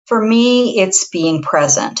For me, it's being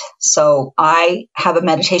present. So I have a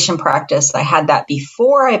meditation practice. I had that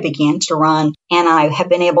before I began to run, and I have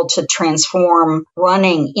been able to transform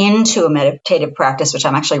running into a meditative practice, which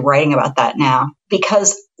I'm actually writing about that now.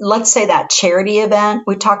 Because let's say that charity event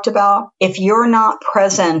we talked about, if you're not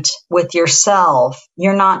present with yourself,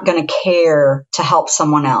 you're not going to care to help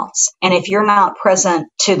someone else. And if you're not present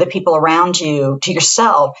to the people around you, to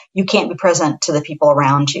yourself, you can't be present to the people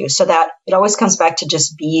around you. So that it always comes back to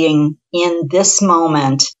just being in this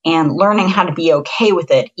moment and learning how to be okay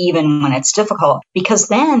with it, even when it's difficult. Because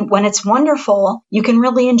then when it's wonderful, you can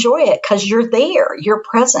really enjoy it because you're there, you're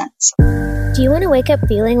present. Do you want to wake up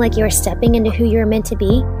feeling like you are stepping into who you are meant to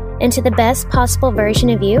be, into the best possible version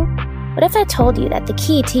of you? What if I told you that the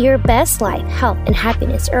key to your best life, health, and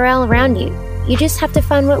happiness are all around you? You just have to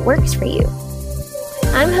find what works for you.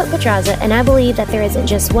 I'm Hope Pedraza, and I believe that there isn't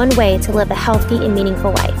just one way to live a healthy and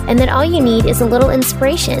meaningful life, and that all you need is a little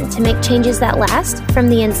inspiration to make changes that last from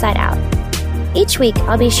the inside out. Each week,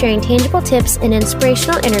 I'll be sharing tangible tips and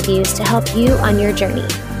inspirational interviews to help you on your journey.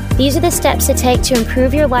 These are the steps to take to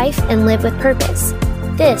improve your life and live with purpose.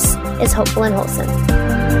 This is Hopeful and Wholesome.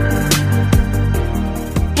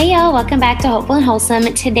 Hey y'all, welcome back to Hopeful and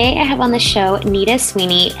Wholesome. Today I have on the show Nita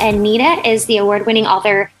Sweeney, and Nita is the award-winning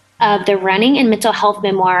author of the running and mental health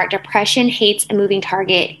memoir, Depression Hates a Moving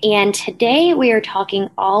Target. And today we are talking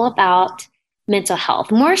all about mental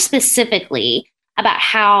health, more specifically about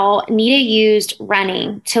how Nita used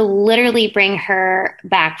running to literally bring her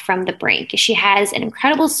back from the brink. She has an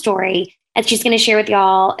incredible story that she's going to share with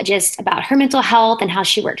y'all just about her mental health and how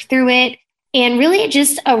she worked through it. And really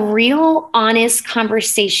just a real honest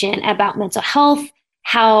conversation about mental health,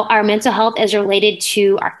 how our mental health is related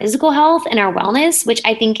to our physical health and our wellness, which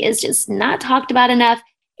I think is just not talked about enough.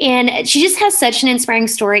 And she just has such an inspiring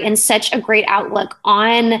story and such a great outlook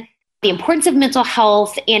on the importance of mental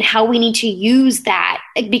health and how we need to use that,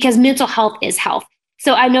 because mental health is health.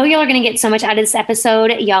 So I know y'all are going to get so much out of this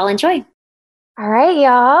episode. Y'all enjoy. All right,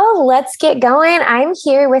 y'all, let's get going. I'm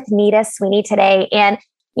here with Nita Sweeney today, and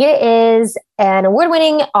Nita is an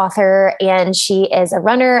award-winning author, and she is a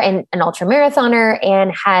runner and an ultramarathoner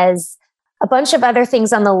and has a bunch of other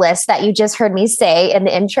things on the list that you just heard me say in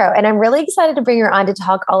the intro. And I'm really excited to bring her on to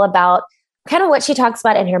talk all about kind of what she talks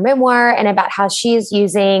about in her memoir and about how she's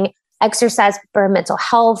using exercise for mental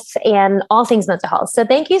health and all things mental health. So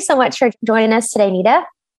thank you so much for joining us today, Nita.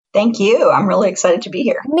 Thank you. I'm really excited to be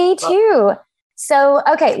here. Me too. So,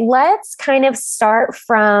 okay, let's kind of start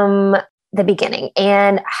from the beginning.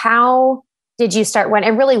 And how did you start running?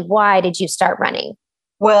 And really, why did you start running?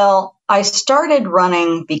 Well, I started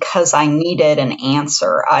running because I needed an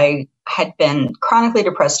answer. I had been chronically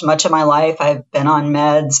depressed much of my life. I've been on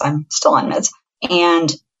meds. I'm still on meds.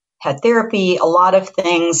 And had therapy, a lot of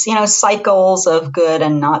things, cycles of good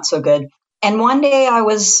and not so good. And one day I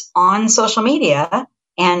was on social media,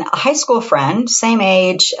 and a high school friend, same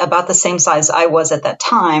age, about the same size I was at that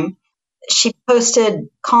time, she posted,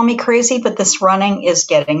 "Call me crazy, but this running is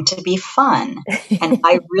getting to be fun." And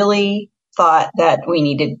I really thought that we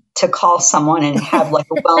needed to call someone and have like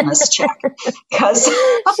a wellness check, because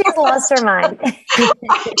she's lost her mind.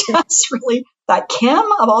 I just really thought, Kim,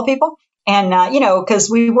 of all people. And,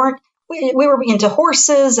 because we were into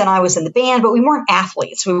horses and I was in the band, but we weren't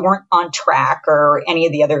athletes. We weren't on track or any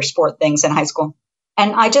of the other sport things in high school.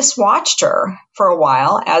 And I just watched her for a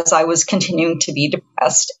while as I was continuing to be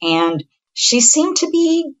depressed, and she seemed to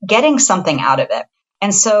be getting something out of it.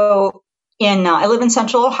 And so I live in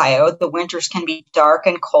Central Ohio. The winters can be dark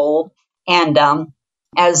and cold. And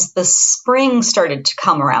as the spring started to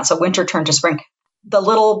come around, so winter turned to spring,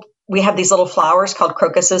 we have these little flowers called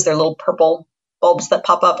crocuses. They're little purple bulbs that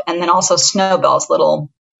pop up, and then also snowbells, little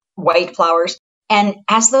white flowers. And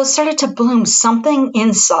as those started to bloom, something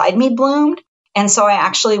inside me bloomed. And so I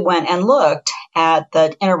actually went and looked at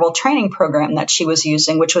the interval training program that she was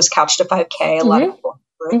using, which was Couch to 5K. A lot of people.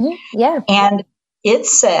 Yeah. And it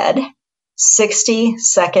said 60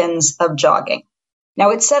 seconds of jogging.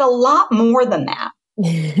 Now, it said a lot more than that,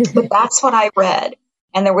 but that's what I read.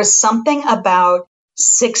 And there was something about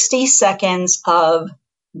 60 seconds of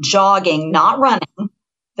jogging, not running,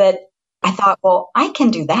 that I thought, well, I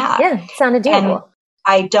can do that. Yeah, it sounded doable. And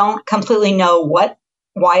I don't completely know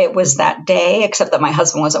why it was that day, except that my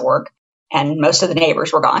husband was at work and most of the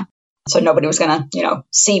neighbors were gone. So nobody was going to,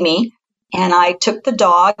 see me. And I took the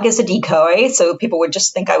dog as a decoy, so people would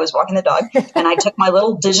just think I was walking the dog. And I took my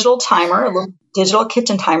little digital timer, a little digital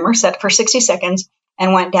kitchen timer set for 60 seconds,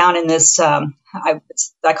 and went down in this, I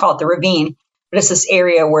call it the ravine, but it's this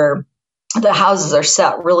area where the houses are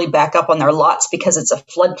set really back up on their lots because it's a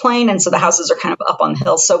floodplain. And so the houses are kind of up on the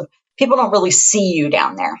hill. So people don't really see you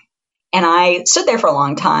down there. And I stood there for a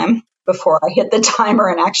long time before I hit the timer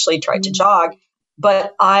and actually tried to jog.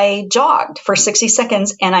 But I jogged for 60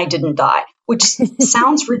 seconds and I didn't die, which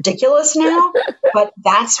sounds ridiculous now, but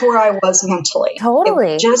that's where I was mentally.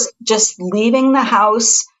 Totally. Just leaving the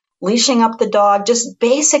house, leashing up the dog, just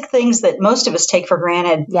basic things that most of us take for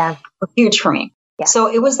granted were huge for me. Yeah.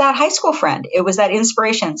 So it was that high school friend. It was that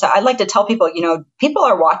inspiration. So I'd like to tell people, people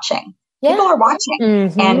are watching. Yeah. People are watching.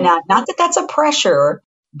 Mm-hmm. And not that that's a pressure,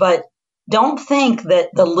 but don't think that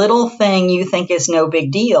the little thing you think is no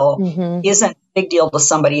big deal isn't a big deal to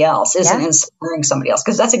somebody else, isn't inspiring somebody else,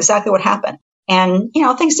 because that's exactly what happened. And,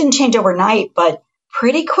 things didn't change overnight, but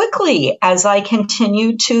pretty quickly as I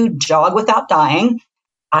continued to jog without dying,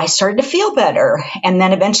 I started to feel better. And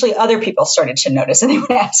then eventually other people started to notice, and they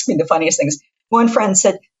would ask me the funniest things. One friend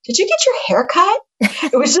said, "Did you get your hair cut?"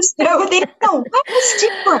 It was just, they didn't know what was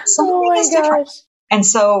different. Something is different. And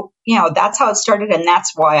so, that's how it started. And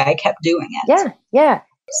that's why I kept doing it. Yeah. Yeah.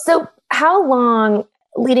 So how long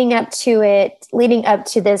leading up to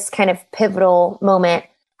this kind of pivotal moment,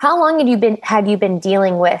 how long had you been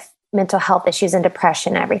dealing with mental health issues and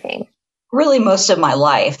depression and everything? Really most of my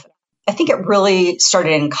life. I think it really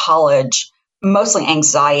started in college, mostly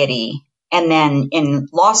anxiety. And then in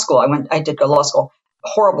law school, I did go to law school,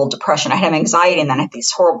 horrible depression. I had anxiety and then I had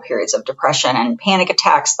these horrible periods of depression and panic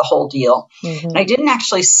attacks, the whole deal. Mm-hmm. And I didn't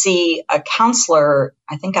actually see a counselor.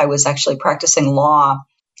 I think I was actually practicing law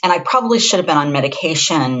and I probably should have been on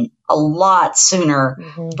medication a lot sooner.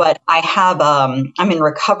 Mm-hmm. But I'm in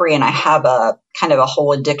recovery and I have a kind of a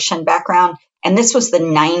whole addiction background. And this was the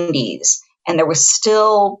 90s. And there was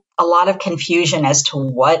still a lot of confusion as to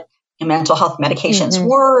what mental health medications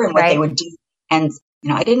were and what they would do. And,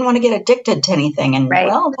 I didn't want to get addicted to anything. And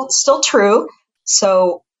well, that's still true.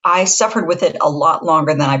 So I suffered with it a lot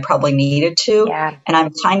longer than I probably needed to. Yeah. And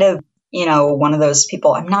I'm kind of, one of those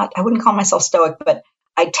people, I wouldn't call myself stoic, but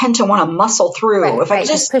I tend to want to muscle through. If I could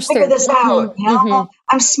just figure this out,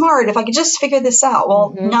 I'm smart. If I could just figure this out.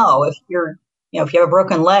 Well, no, if you have a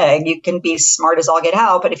broken leg, you can be smart as all get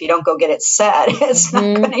out, but if you don't go get it set, it's not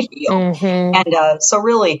going to heal.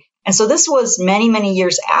 And so this was many, many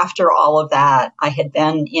years after all of that. I had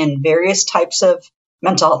been in various types of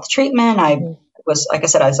mental health treatment. I was, like I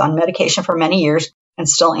said, I was on medication for many years and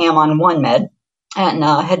still am on one med and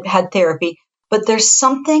had therapy. But there's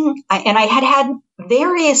something, I had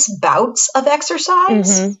various bouts of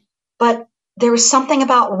exercise, but there was something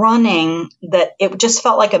about running that it just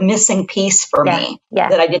felt like a missing piece for me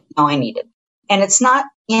that I didn't know I needed. And it's not,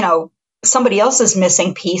 somebody else's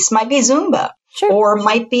missing piece might be Zumba or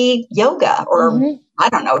might be yoga or I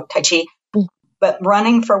don't know, Tai Chi. But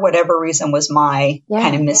running for whatever reason was my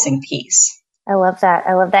kind of missing piece. I love that.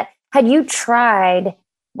 Had you tried,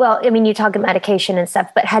 you talk about medication and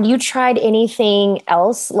stuff, but had you tried anything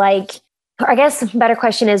else? Like, I guess a better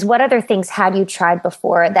question is, what other things had you tried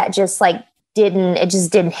before that just didn't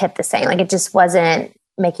hit the same? Like it just wasn't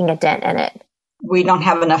making a dent in it. We don't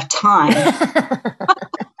have enough time.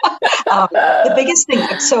 The biggest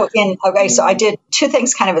thing, so I did two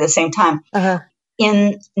things kind of at the same time.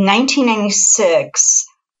 In 1996,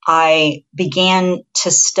 I began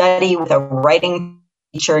to study with a writing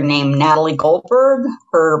teacher named Natalie Goldberg.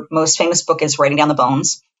 Her most famous book is Writing Down the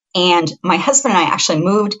Bones. And my husband and I actually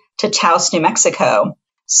moved to Taos, New Mexico,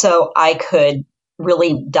 so I could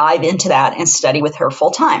really dive into that and study with her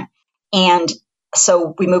full time. And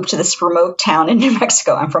so we moved to this remote town in New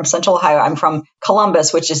Mexico. I'm from Central Ohio. I'm from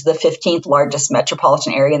Columbus, which is the 15th largest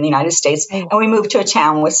metropolitan area in the United States. And we moved to a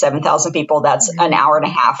town with 7,000 people. That's an hour and a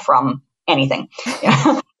half from anything.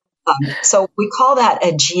 So we call that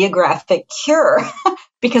a geographic cure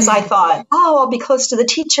because I thought, I'll be close to the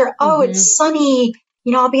teacher. It's sunny.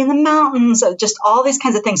 I'll be in the mountains. Just all these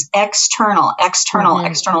kinds of things, external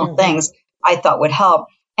things I thought would help.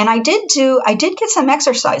 And I did get some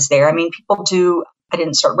exercise there. I mean, people do, I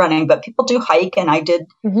didn't start running, but people do hike and I did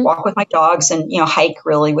walk with my dogs and, hike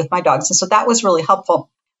really with my dogs. And so that was really helpful.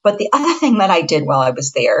 But the other thing that I did while I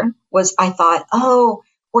was there was I thought,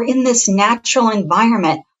 we're in this natural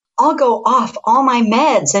environment. I'll go off all my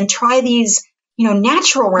meds and try these,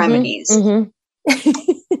 natural remedies. So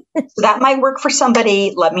that might work for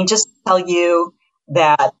somebody. Let me just tell you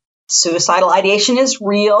that suicidal ideation is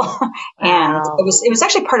real. And it was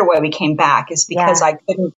actually part of why we came back is because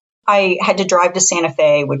I had to drive to Santa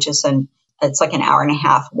Fe, which is it's like an hour and a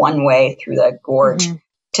half one way through the gorge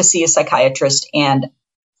to see a psychiatrist and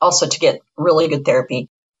also to get really good therapy.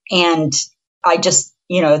 And I just,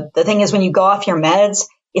 the thing is when you go off your meds,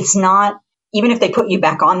 it's not, even if they put you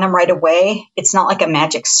back on them right away, it's not like a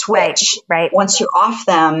magic switch. Right. Once you're off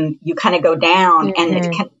them, you kind of go down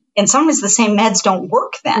and and sometimes the same meds don't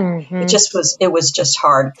work then. It was just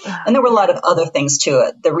hard. And there were a lot of other things to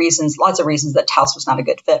it. Lots of reasons that Taos was not a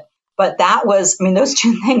good fit. But that was, those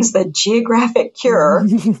two things, the geographic cure,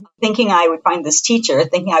 thinking I would find this teacher,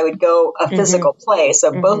 thinking I would go a physical place.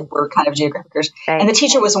 So both were kind of geographic cures. Right. And the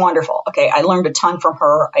teacher was wonderful. Okay. I learned a ton from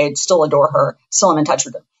her. I still adore her. Still am in touch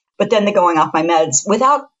with her. But then the going off my meds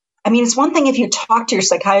it's one thing if you talk to your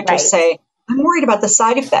psychiatrist, say, I'm worried about the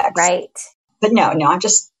side effects. Right. But no, I'm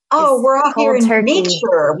just, we're out here in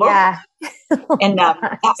nature. Well, yeah. And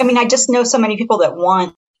I just know so many people that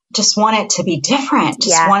want it to be different.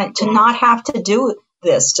 Just want it to not have to do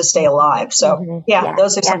this to stay alive. So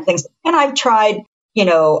those are some things. And I've tried,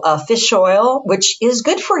 fish oil, which is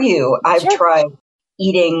good for you. I've tried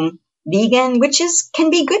eating vegan, which can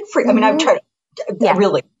be good for you. I've tried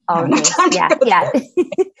really.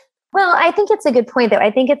 Well, I think it's a good point, though.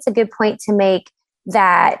 I think it's a good point to make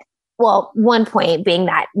that. Well, one point being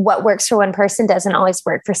that what works for one person doesn't always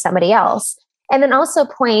work for somebody else. And then also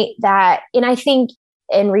point that, and I think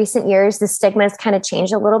in recent years, the stigma has kind of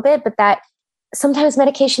changed a little bit, but that sometimes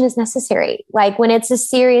medication is necessary. Like when it's a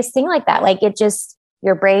serious thing like that, like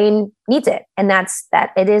your brain needs it. And that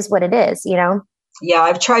it is what it is, Yeah,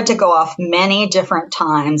 I've tried to go off many different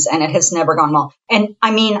times and it has never gone well. And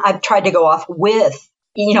I've tried to go off with,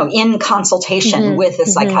 in consultation with a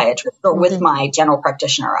psychiatrist or with my general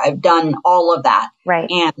practitioner. I've done all of that.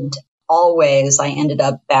 Right. And always I ended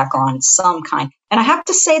up back on some kind. And I have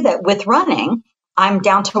to say that with running, I'm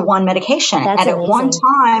down to one medication. That's and amazing. At one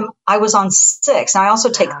time I was on 6. And I also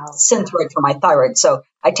take Synthroid for my thyroid. So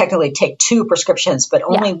I technically take 2 prescriptions, but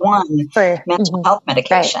only one for mental health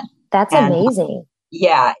medication. Right. That's amazing.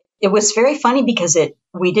 Yeah. It was very funny because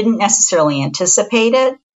we didn't necessarily anticipate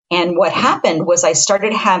it. And what happened was I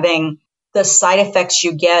started having the side effects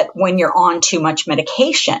you get when you're on too much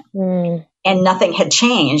medication. And nothing had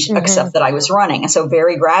changed except that I was running. And so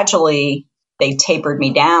very gradually they tapered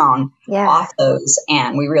me down off those.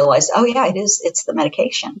 And we realized, it's the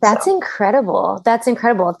medication. That's incredible. That's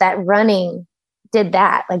incredible. If that running did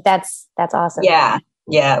that, like that's awesome. Yeah.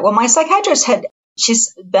 Yeah. Well, my psychiatrist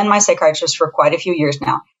she's been my psychiatrist for quite a few years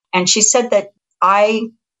now. And she said that I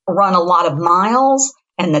run a lot of miles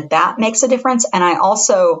and that makes a difference. And I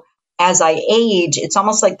also, as I age, it's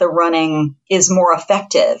almost like the running is more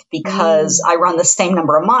effective because I run the same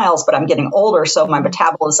number of miles, but I'm getting older. So my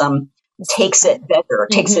metabolism takes it better,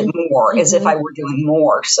 takes it more as if I were doing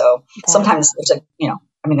more. So sometimes there's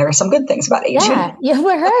there are some good things about aging. Yeah,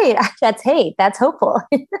 we're right. That's hopeful.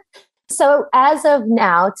 So as of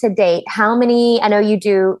now, to date, how many, I know you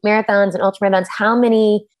do marathons and ultramarathons, how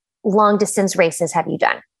many long distance races have you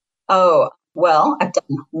done? Oh, well, I've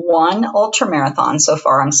done one ultramarathon so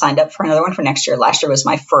far. I'm signed up for another one for next year. Last year was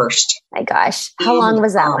my first. My gosh. How long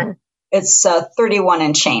was that one? It's 31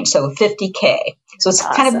 and change, so 50K. So it's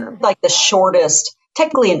kind of like the shortest.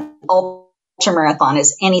 Technically, an ultramarathon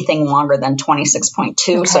is anything longer than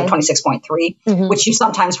 26.2, so 26.3, which you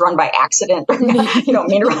sometimes run by accident. You don't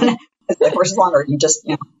mean to run it. The course is longer. You just,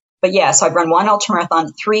 But yeah, so I've run one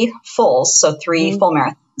ultramarathon, 3 fulls, so 3 full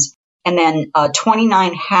marathons, and then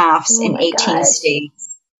 29 halves in 18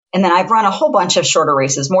 states. And then I've run a whole bunch of shorter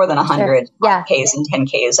races, more than 100 Ks and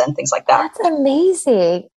 10Ks and things like that. That's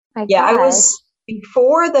amazing. I was,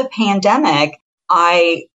 before the pandemic,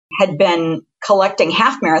 I had been collecting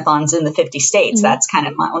half marathons in the 50 states. That's kind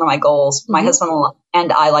of one of my goals. My husband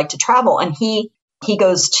and I like to travel, and he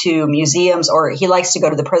goes to museums, or he likes to go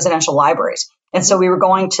to the presidential libraries. And so we were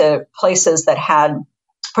going to places that had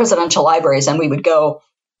presidential libraries, and we would go,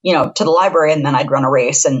 to the library, and then I'd run a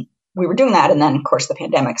race. And we were doing that. And then, of course, the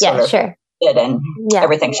pandemic hit and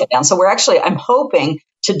everything shut down. So I'm hoping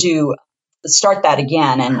to start that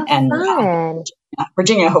again. And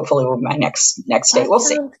Virginia hopefully will be my next state. We'll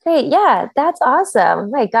see. Great. Yeah, that's awesome.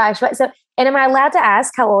 My gosh. So, and am I allowed to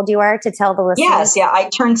ask how old you are to tell the listeners? Yes. Yeah. I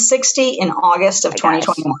turned 60 in August of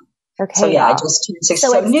 2021. Okay. So I just turned 60.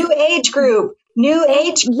 So new age group.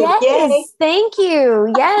 Yes. Yay. Thank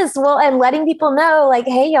you. Yes. Well, and letting people know, like,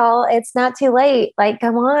 hey, y'all, it's not too late. Like,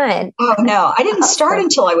 come on. Oh, no. I didn't start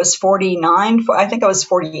until I was 49. I think I was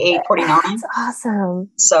 48, 49. That's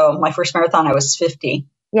awesome. So my first marathon, I was 50.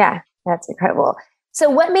 Yeah. That's incredible. So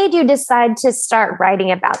what made you decide to start writing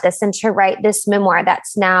about this and to write this memoir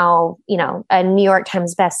that's now, a New York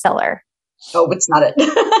Times bestseller? Oh, it's not it.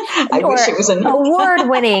 I wish it was a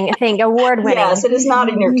award-winning thing. Award-winning. Yes, it is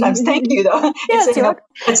not a New York Times. Thank you, though.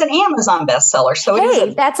 It's an Amazon bestseller. So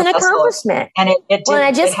hey, that's an accomplishment. And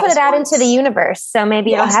I just put it out into the universe, so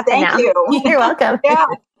maybe it'll happen now. You. You're welcome. Yeah.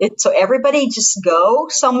 So everybody just go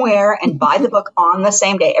somewhere and buy the book on the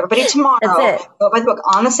same day. Everybody tomorrow, go buy the book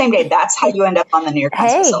on the same day. That's how you end up on the New York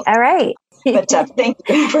Times bestseller. All right. But thank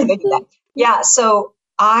you for thinking that. Yeah. So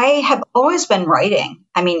I have always been writing.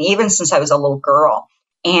 I mean, even since I was a little girl.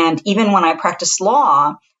 And even when I practiced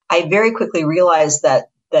law, I very quickly realized that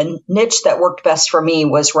the niche that worked best for me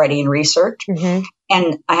was writing and research. Mm-hmm.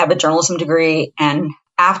 And I have a journalism degree. And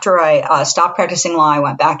after I stopped practicing law, I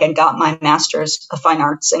went back and got my master's of fine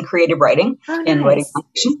arts in creative writing in writing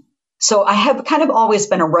nonfiction. So I have kind of always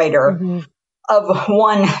been a writer of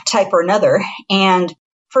one type or another. And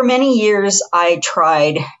for many years, I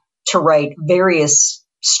tried to write various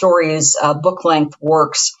stories, book length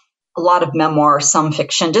works, a lot of memoir, some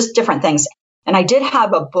fiction, just different things. And I did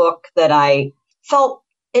have a book that I felt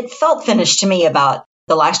finished to me about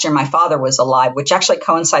the last year my father was alive, which actually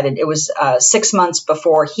coincided. It was 6 months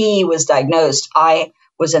before he was diagnosed. I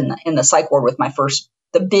was in the psych ward with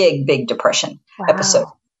the big depression episode.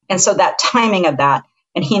 And so that timing of that,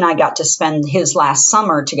 and he and I got to spend his last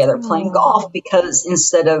summer together playing golf because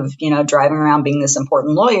instead of, driving around being this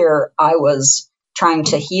important lawyer, I was trying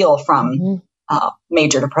to heal from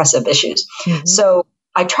major depressive issues. Mm-hmm. So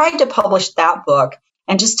I tried to publish that book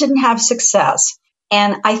and just didn't have success.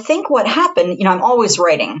 And I think what happened, I'm always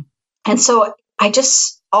writing. And so I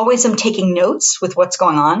just always am taking notes with what's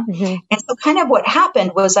going on. Mm-hmm. And so kind of what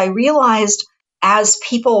happened was I realized as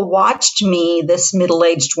people watched me, this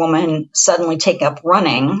middle-aged woman suddenly take up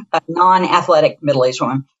running, a non-athletic middle-aged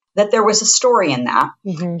woman, that there was a story in that.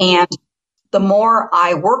 Mm-hmm. And the more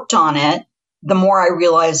I worked on it, the more I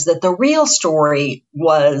realized that the real story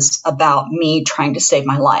was about me trying to save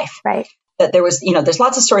my life. Right. That there was, there's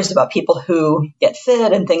lots of stories about people who get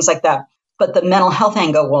fit and things like that. But the mental health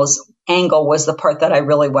angle was the part that I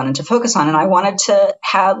really wanted to focus on. And I wanted to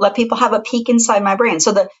let people have a peek inside my brain.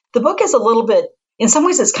 So the book is a little bit, in some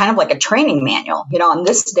ways, it's kind of like a training manual. On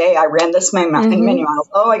this day, I ran this many miles.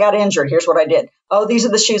 Oh, I got injured. Here's what I did. Oh, these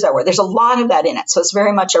are the shoes I wear. There's a lot of that in it. So it's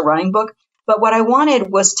very much a running book. But what I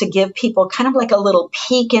wanted was to give people kind of like a little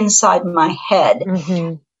peek inside my head.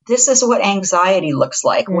 Mm-hmm. This is what anxiety looks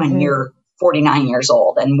like when you're 49 years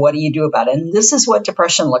old. And what do you do about it? And this is what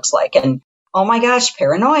depression looks like. And oh my gosh,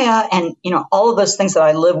 paranoia. And, all of those things that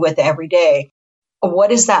I live with every day.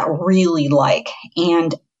 What is that really like?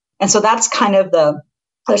 And so that's kind of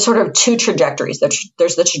there's sort of two trajectories.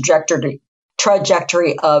 There's the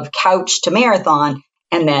trajectory of couch to marathon.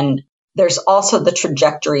 And then there's also the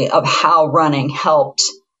trajectory of how running helped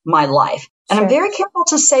my life. And I'm very careful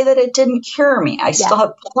to say that it didn't cure me. I still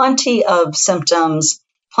have plenty of symptoms,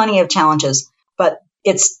 plenty of challenges, but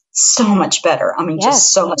it's so much better. I mean,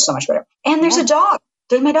 just so much better. And there's a dog.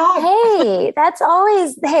 There's my dog. Hey,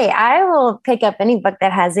 I will pick up any book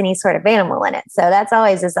that has any sort of animal in it. So that's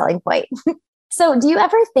always a selling point. So do you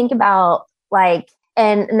ever think about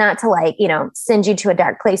and not to send you to a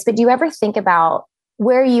dark place, but do you ever think about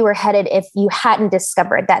where you were headed if you hadn't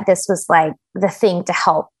discovered that this was the thing to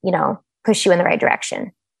help, push you in the right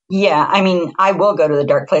direction? Yeah. I mean, I will go to the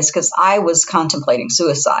dark place because I was contemplating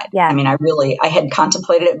suicide. Yeah. I mean, I had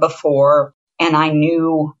contemplated it before and I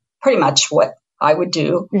knew pretty much what I would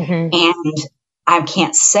do. Mm-hmm. And I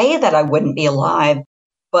can't say that I wouldn't be alive,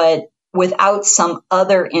 but without some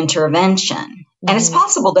other intervention. And it's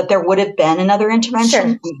possible that there would have been another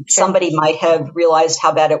intervention. Sure. Somebody might have realized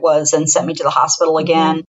how bad it was and sent me to the hospital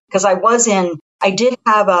again. Because I did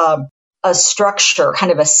have a structure,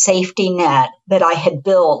 kind of a safety net that I had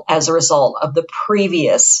built as a result of the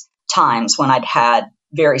previous times when I'd had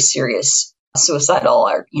very serious suicidal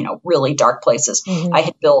or, really dark places. Mm-hmm. I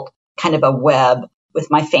had built kind of a web with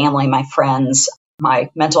my family, my friends, my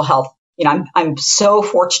mental health. I'm so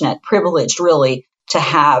fortunate, privileged really, to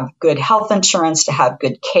have good health insurance, to have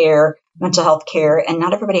good care, mental health care. And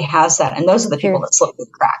not everybody has that. And those are the people that slip through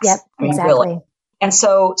the cracks. Yep, exactly. Really. And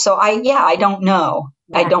so I don't know.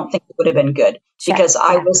 Yeah. I don't think it would have been good because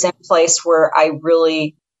I was in a place where I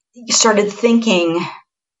really started thinking,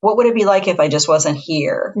 what would it be like if I just wasn't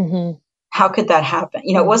here? Mm-hmm. How could that happen?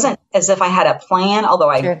 It wasn't as if I had a plan, although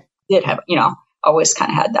I did have, always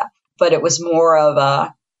kind of had that. But it was more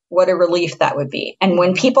of what a relief that would be. And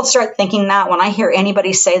when people start thinking that, when I hear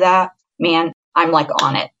anybody say that, man, I'm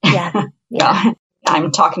on it. Yeah.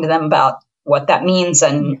 I'm talking to them about what that means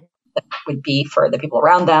and that would be for the people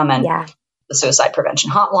around them and the suicide prevention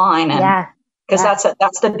hotline. And because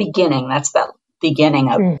that's the beginning. That's the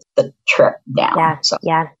beginning of the trip down. Yeah. So.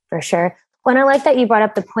 Yeah, for sure. When I like that you brought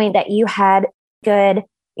up the point that you had good,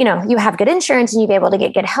 you have good insurance and you'd be able to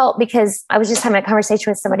get good help, because I was just having a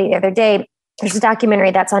conversation with somebody the other day. There's a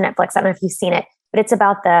documentary that's on Netflix. I don't know if you've seen it, but it's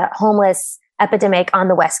about the homeless epidemic on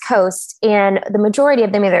the West Coast. And the majority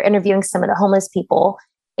of them, they're interviewing some of the homeless people,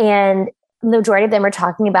 and the majority of them are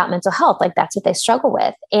talking about mental health. Like that's what they struggle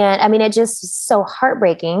with. And I mean, it just is so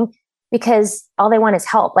heartbreaking because all they want is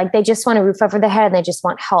help. Like they just want a roof over their head and they just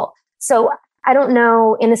want help. So I don't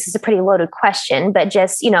know, and this is a pretty loaded question, but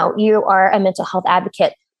just, you are a mental health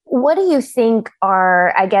advocate. What do you think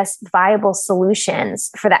are, I guess, viable solutions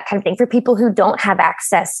for that kind of thing for people who don't have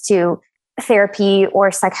access to therapy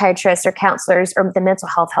or psychiatrists or counselors or the mental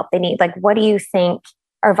health help they need? Like, what do you think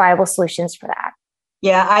are viable solutions for that?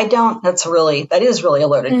 Yeah, that is really a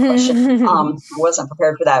loaded question. I wasn't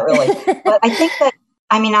prepared for that really. But I think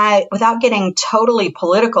that, without getting totally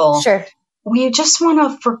political, sure, we just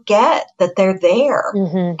want to forget that they're there.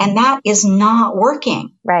 And that is not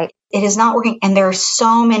working. Right. It is not working. And there are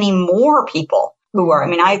so many more people who are,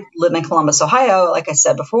 I live in Columbus, Ohio, like I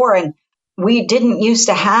said before, and we didn't used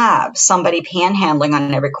to have somebody panhandling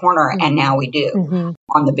on every corner. And now we do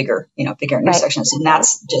on the bigger intersections. And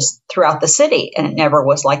that's just throughout the city. And it never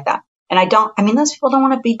was like that. And those people don't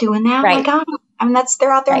want to be doing that. Right. Oh my God.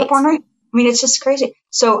 They're out there in the corner. It's just crazy.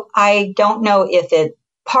 So I don't know if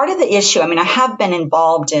part of the issue, I have been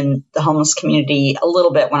involved in the homeless community a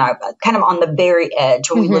little bit when I kind of on the very edge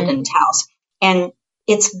when we lived in Taos. And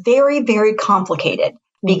it's very, very complicated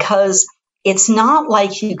because it's not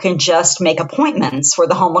like you can just make appointments for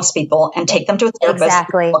the homeless people and take them to a therapist.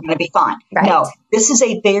 Exactly. They're going to be fine. Right. No, this is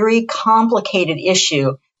a very complicated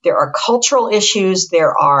issue. There are cultural issues.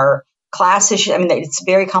 There are class issues. It's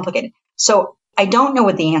very complicated. So I don't know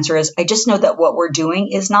what the answer is. I just know that what we're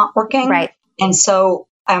doing is not working. Right. And so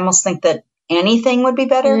I almost think that anything would be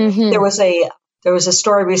better. There was a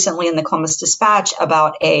story recently in the Columbus Dispatch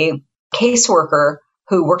about a caseworker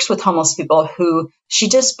who works with homeless people who she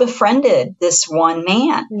just befriended this one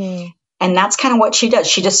man. And that's kind of what she does.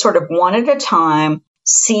 She just sort of one at a time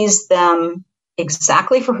sees them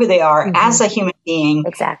exactly for who they are as a human being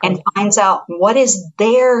and finds out what is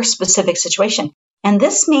their specific situation. And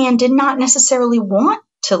this man did not necessarily want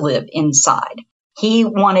to live inside. He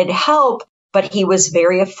wanted help, but he was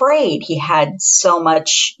very afraid. He had so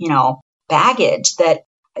much, baggage that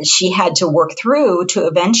she had to work through to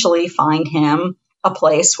eventually find him a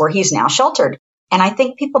place where he's now sheltered. And I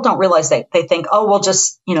think people don't realize that. They think, oh, we'll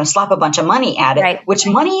just, slap a bunch of money at it, which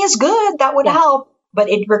money is good. That would help, but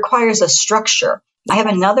it requires a structure. I have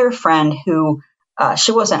another friend who,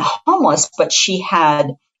 she wasn't homeless, but she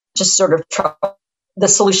had just sort of trouble. The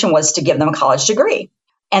solution was to give them a college degree.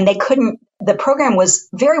 And the program was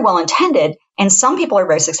very well intended, and some people are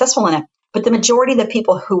very successful in it, but the majority of the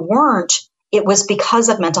people who weren't, it was because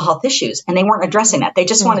of mental health issues, and they weren't addressing that. They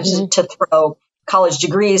just wanted to throw college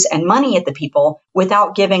degrees and money at the people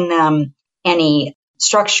without giving them any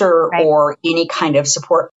structure or any kind of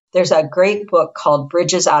support. There's a great book called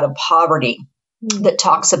Bridges Out of Poverty that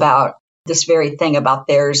talks about this very thing about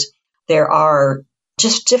there are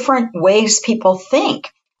just different ways people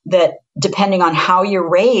think that depending on how you're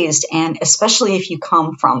raised, and especially if you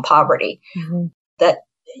come from poverty, that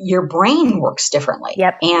your brain works differently.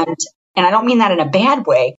 And I don't mean that in a bad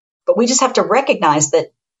way, but we just have to recognize that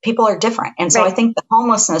people are different. And so I think the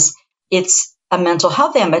homelessness, it's a mental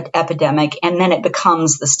health epidemic, and then it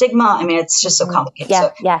becomes the stigma. It's just so complicated.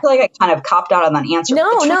 So I feel like I kind of copped out on that answer. No,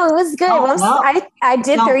 it was good. I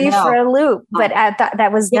did throw you for a loop, but I thought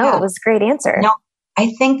that was, it was a great answer. No,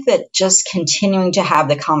 I think that just continuing to have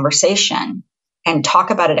the conversation and talk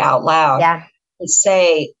about it out loud and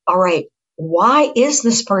say, all right, why is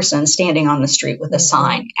this person standing on the street with a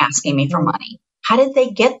sign asking me for money? How did they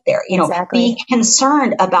get there? Be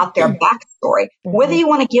concerned about their backstory. Whether you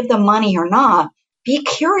want to give them money or not, be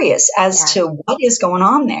curious as to what is going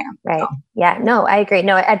on there. Right. So. Yeah, no, I agree.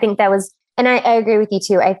 No, I think that was, and I agree with you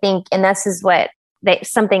too. I think, and this is what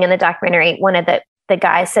something in the documentary, one of the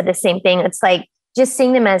guys said the same thing. It's like, just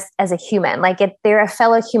seeing them as a human, like if they're a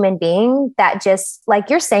fellow human being that just, like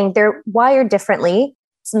you're saying, they're wired differently.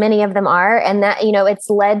 So many of them are. And that, it's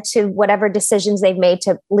led to whatever decisions they've made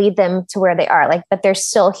to lead them to where they are. Like, but they're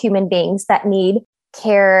still human beings that need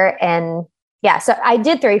care. And so I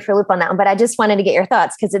did throw you for a loop on that one, but I just wanted to get your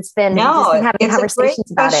thoughts because it's been having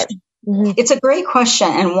conversations about it. It's a great question,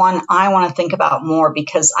 and one I want to think about more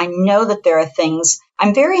because I know that there are things.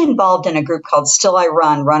 I'm very involved in a group called Still I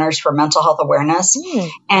Run, Runners for Mental Health Awareness.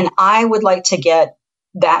 And I would like to get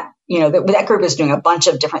that, that group is doing a bunch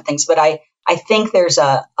of different things, but I think there's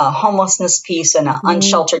a homelessness piece and an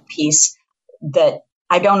unsheltered piece that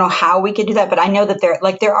I don't know how we could do that, but I know that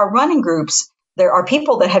there are running groups. There are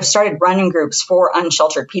people that have started running groups for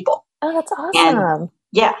unsheltered people. Oh, that's awesome. And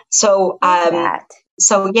yeah. So,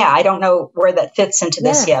 I don't know where that fits into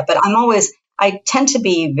this yet, but I tend to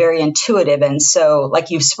be very intuitive. And so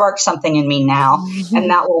like you've sparked something in me now, and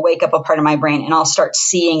that will wake up a part of my brain and I'll start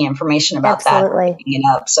seeing information about that.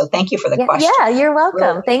 Up. So thank you for the question. Yeah, you're welcome.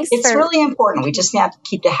 Really, Thanks. It's really important. We just have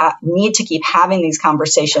to need to keep having these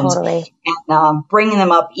conversations and bringing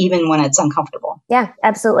them up even when it's uncomfortable. Yeah,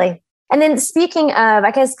 absolutely. And then speaking of,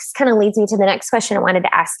 I guess kind of leads me to the next question I wanted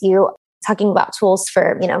to ask you, talking about tools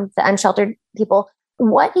for, the unsheltered people.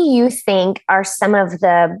 What do you think are some of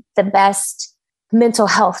the best mental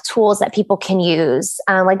health tools that people can use?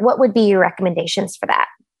 What would be your recommendations for that?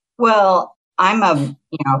 Well,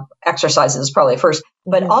 exercise is probably first,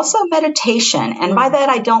 but also meditation. And by that,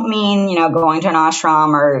 I don't mean, going to an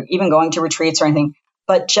ashram or even going to retreats or anything,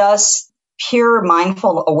 but just pure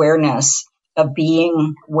mindful awareness of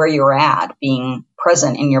being where you're at, being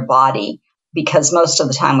present in your body, because most of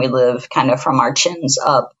the time we live kind of from our chins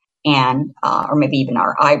up and, or maybe even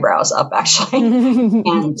our eyebrows up actually.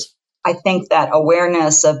 And I think that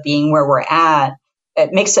awareness of being where we're at,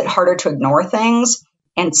 it makes it harder to ignore things.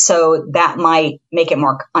 And so that might make it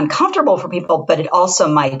more uncomfortable for people, but it also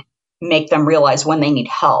might make them realize when they need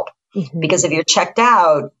help. Because if you're checked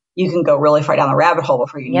out, you can go really far down the rabbit hole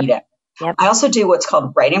before you need it. I also do what's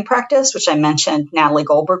called writing practice, which I mentioned Natalie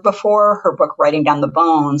Goldberg before. Her book, Writing Down the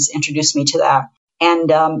Bones, introduced me to that.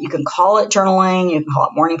 And you can call it journaling, you can call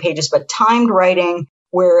it morning pages, but timed writing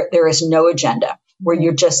where there is no agenda, where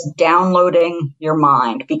you're just downloading your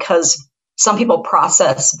mind, because some people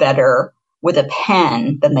process better with a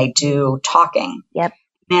pen than they do talking.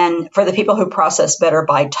 And for the people who process better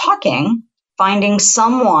by talking, finding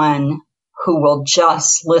someone who will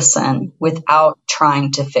just listen without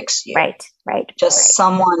trying to fix you. Just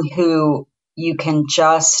someone who you can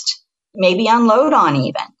just maybe unload on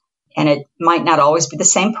even. And it might not always be the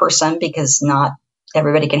same person because not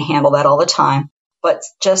everybody can handle that all the time, but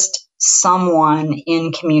just someone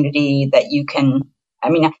in community that you can,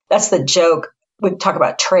 that's the joke. We talk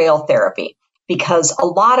about trail therapy, because a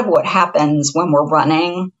lot of what happens when we're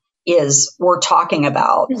running is we're talking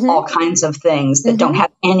about all kinds of things that don't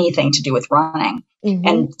have anything to do with running.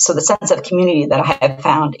 And so the sense of community that I have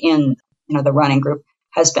found in, the running group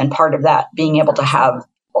has been part of that, being able to have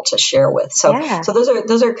people to share with. So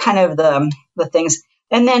those are kind of the things.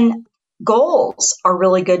 And then goals are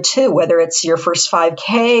really good too, whether it's your first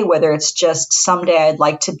 5K, whether it's just someday I'd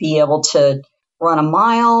like to be able to run a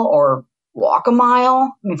mile or walk a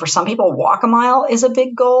mile. For some people, walk a mile is a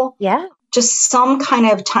big goal. Just some kind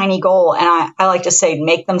of tiny goal. And I like to say,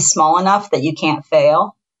 make them small enough that you can't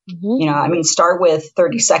fail. Start with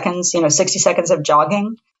 30 seconds, 60 seconds of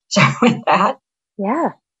jogging. Start with that.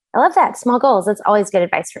 Yeah. I love that. Small goals. That's always good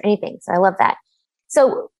advice for anything. So I love that.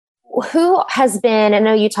 So who has been, I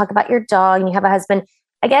know you talk about your dog and you have a husband,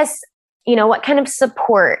 I guess, what kind of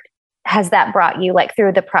support has that brought you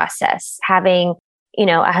through the process? Having,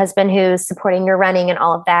 a husband who's supporting your running and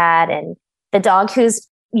all of that, and the dog who's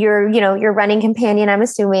your running companion, I'm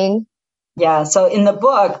assuming. Yeah. So in the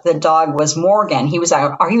book, the dog was Morgan. He was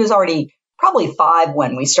already probably 5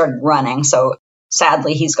 when we started running. So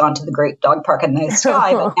sadly, he's gone to the great dog park in the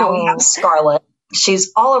sky, but now we have Scarlett.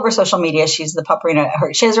 She's all over social media. She's the pupperina.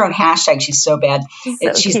 She has her own hashtag. She's so bad.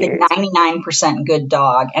 She's the 99% good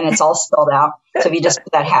dog, and it's all spelled out. So if you just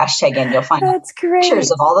put that hashtag in, you'll find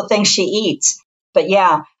pictures of all the things she eats. But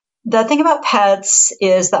yeah, the thing about pets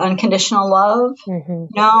is the unconditional love.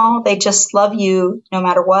 They just love you no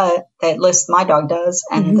matter what. At least my dog does.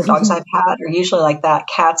 And the dogs I've had are usually like that.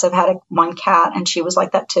 Cats, I've had one cat, and she was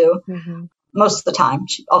like that too. Most of the time.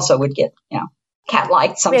 She also would get,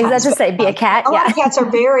 cat-like sometimes. That's to say, be a cat. A lot of cats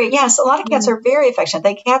are very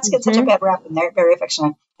affectionate. Cats get such a bad rap, and they're very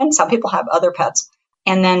affectionate. And some people have other pets.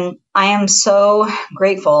 And then I am so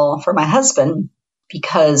grateful for my husband,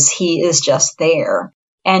 because he is just there.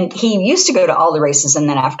 And he used to go to all the races, and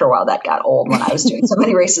then after a while that got old when I was doing so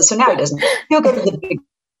many races. So now he doesn't. He'll go to the big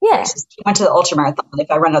races. He went to the ultra marathon. If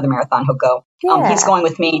I run another marathon, he'll go. He's going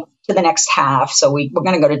with me to the next half. So we're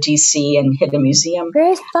going to go to DC and hit a museum.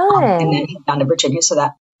 Very fun. And then down to Virginia. So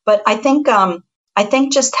that. But I think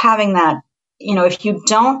just having that,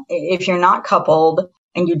 if you're not coupled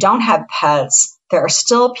and you don't have pets, there are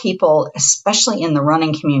still people, especially in the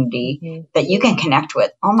running community, that you can connect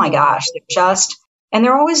with. Oh my gosh, and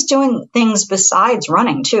they're always doing things besides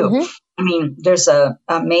running too. There's a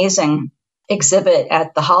amazing exhibit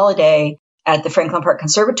at the Holiday at the Franklin Park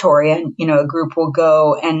Conservatory, and a group will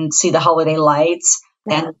go and see the holiday lights,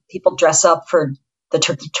 and people dress up for the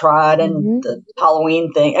turkey trot and the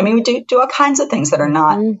Halloween thing. I mean, we do all kinds of things that are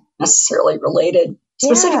not necessarily related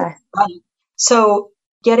specifically to running. So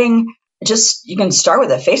you can start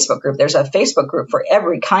with a Facebook group. There's a Facebook group for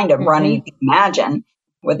every kind of running you can imagine,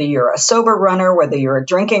 whether you're a sober runner, whether you're a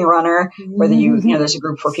drinking runner, whether there's a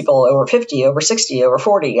group for people over 50, over 60, over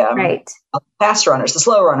 40, fast runners, the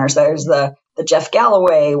slow runners. There's the Jeff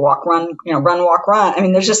Galloway walk, run, run, walk, run. I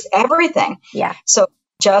mean, there's just everything. Yeah. So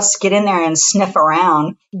just get in there and sniff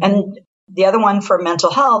around. And the other one for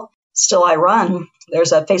mental health, Still I Run.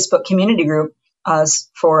 There's a Facebook community group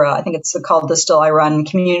for, I think it's called the Still I Run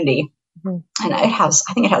community. And I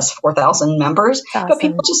think it has 4,000 members, awesome. But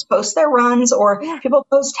people just post their runs, or people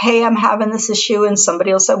post, hey, I'm having this issue. And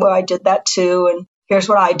somebody will say, well, I did that too. And here's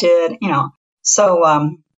what I did,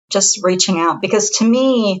 So just reaching out, because to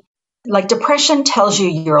me, like, depression tells you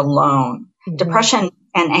you're alone. Depression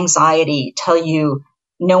and anxiety tell you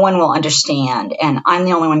no one will understand. And I'm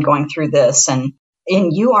the only one going through this. And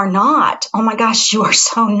you are not. Oh my gosh, you are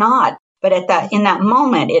so not. But in that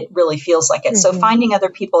moment, it really feels like it. So finding other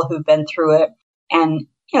people who've been through it, and,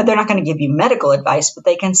 they're not going to give you medical advice, but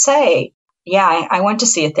they can say, yeah, I went to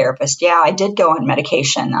see a therapist. Yeah, I did go on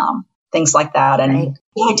medication, things like that. And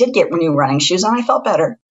I did get new running shoes and I felt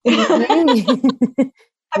better. I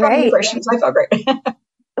got new pair of shoes. I felt great.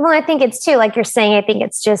 Well, I think it's too, like you're saying, I think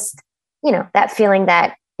it's just, that feeling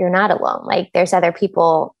that you're not alone. Like there's other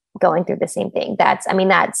people going through the same thing. That's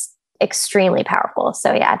extremely powerful.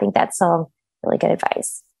 So yeah, I think that's some really good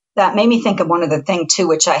advice. That made me think of one other thing too,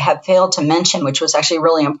 which I have failed to mention, which was actually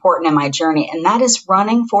really important in my journey. And that is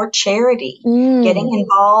running for charity, getting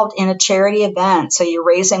involved in a charity event. So you're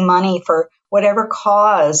raising money for whatever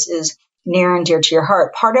cause is near and dear to your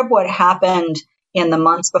heart. Part of what happened in the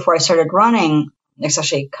months before I started running,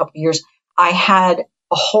 especially a couple of years, I had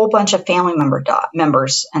a whole bunch of family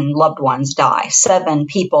members and loved ones die, 7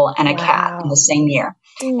 people and a cat in the same year.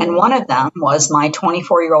 And one of them was my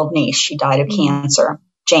 24-year-old niece. She died of cancer.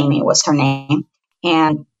 Jamie was her name.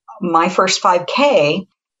 And my first 5K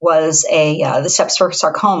was the Steps for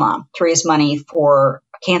Sarcoma, to raise money for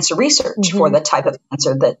cancer research for the type of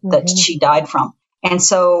cancer that she died from. And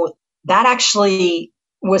so that actually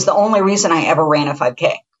was the only reason I ever ran a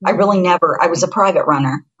 5K. I was a private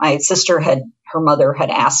runner. My sister her mother had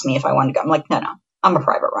asked me if I wanted to go. I'm like, no, I'm a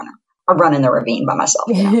private runner. I run in the ravine by myself.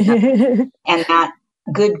 And that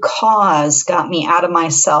good cause got me out of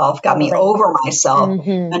myself, got me over myself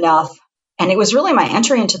enough. And it was really my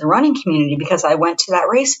entry into the running community, because I went to that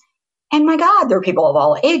race and my God, there were people of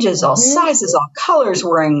all ages, all sizes, all colors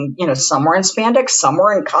wearing, some were in spandex, some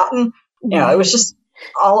were in cotton. It was just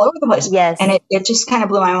all over the place. Yes. And it just kind of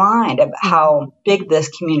blew my mind of how big this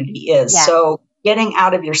community is. Yeah. So getting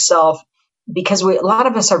out of yourself, because a lot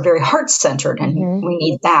of us are very heart-centered, and we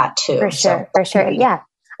need that too. For sure. Yeah.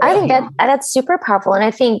 I think that's super powerful. And I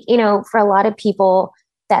think, for a lot of people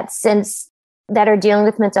that are dealing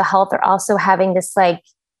with mental health, are also having this like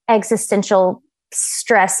existential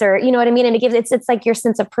stress, or, you know what I mean? And it's like your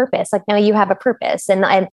sense of purpose. Like now you have a purpose,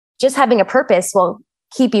 and just having a purpose will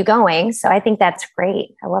keep you going. So I think that's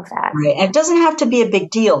great. I love that. Right. And it doesn't have to be a big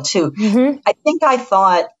deal too. I think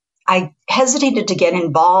I hesitated to get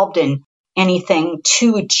involved in anything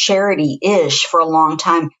too charity-ish for a long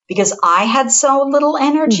time, because I had so little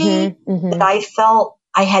energy that I felt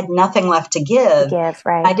I had nothing left to give.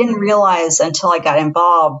 Right. I didn't realize until I got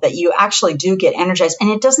involved that you actually do get energized, and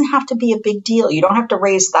it doesn't have to be a big deal. You don't have to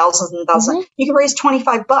raise thousands and thousands. You can raise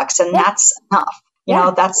 $25 and that's enough. You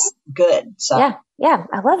know, that's good. So yeah.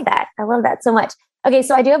 I love that. I love that so much. Okay.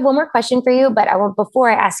 So I do have one more question for you, but before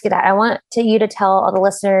I ask you that, I want you to tell all the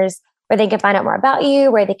listeners where they can find out more about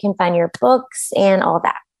you, where they can find your books and all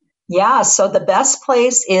that. Yeah. So the best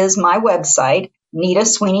place is my website,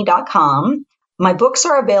 nitasweeney.com. My books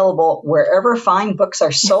are available wherever fine books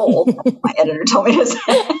are sold. My editor told me to say.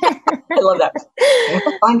 I love that.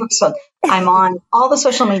 Fine books sold. I'm on all the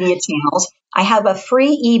social media channels. I have a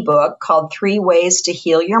free ebook called 3 Ways to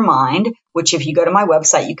Heal Your Mind, which if you go to my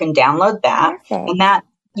website, you can download that. Perfect. And that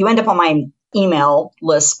you end up on my email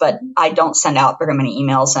list, but I don't send out very many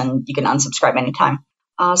emails, and you can unsubscribe anytime.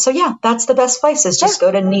 So that's the best place, is just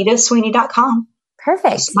go to nitasweeney.com. Perfect.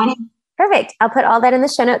 That's my name. Perfect. I'll put all that in the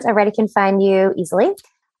show notes. Everybody can find you easily.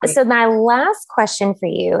 Great. So my last question for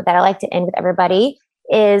you that I like to end with everybody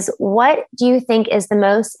is, what do you think is the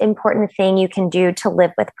most important thing you can do to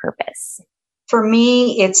live with purpose? For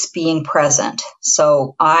me, it's being present.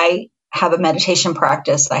 So I have a meditation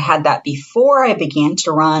practice. I had that before I began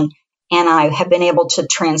to run, and I have been able to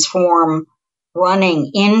transform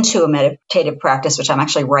running into a meditative practice, which I'm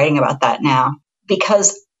actually writing about that now.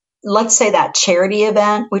 Because let's say that charity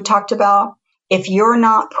event we talked about, if you're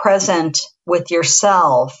not present with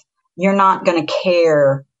yourself, you're not going to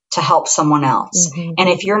care to help someone else. Mm-hmm. And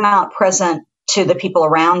if you're not present to the people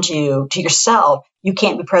around you, to yourself, you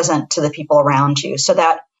can't be present to the people around you. So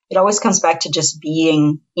that it always comes back to just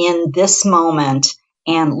being in this moment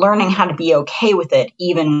and learning how to be okay with it,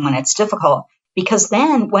 even when it's difficult. Because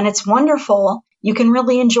then when it's wonderful, you can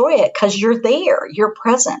really enjoy it because you're there, you're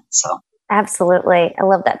present. So absolutely. I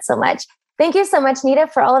love that so much. Thank you so much, Nita,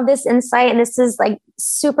 for all of this insight. And this is like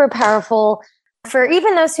super powerful for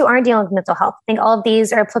even those who aren't dealing with mental health. I think all of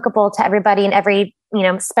these are applicable to everybody in every,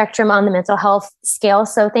 spectrum on the mental health scale.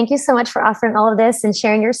 So thank you so much for offering all of this and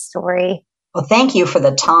sharing your story. Well, thank you for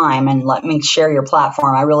the time and let me share your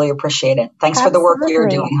platform. I really appreciate it. Thanks Absolutely. For the work you're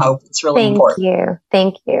doing, Hope. It's really important.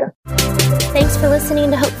 Thank you. Thanks for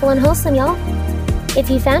listening to Hopeful and Wholesome, y'all. If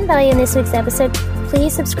you found value in this week's episode,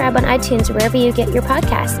 please subscribe on iTunes or wherever you get your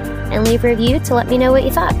podcasts and leave a review to let me know what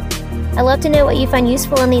you thought. I love to know what you find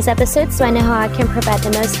useful in these episodes so I know how I can provide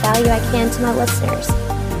the most value I can to my listeners.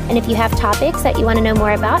 And if you have topics that you want to know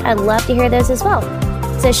more about, I'd love to hear those as well.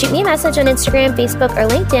 So shoot me a message on Instagram, Facebook, or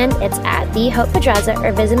LinkedIn. It's at The Hope Pedraza,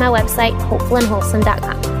 or visit my website,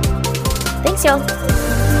 hopefulandwholesome.com. Thanks, y'all.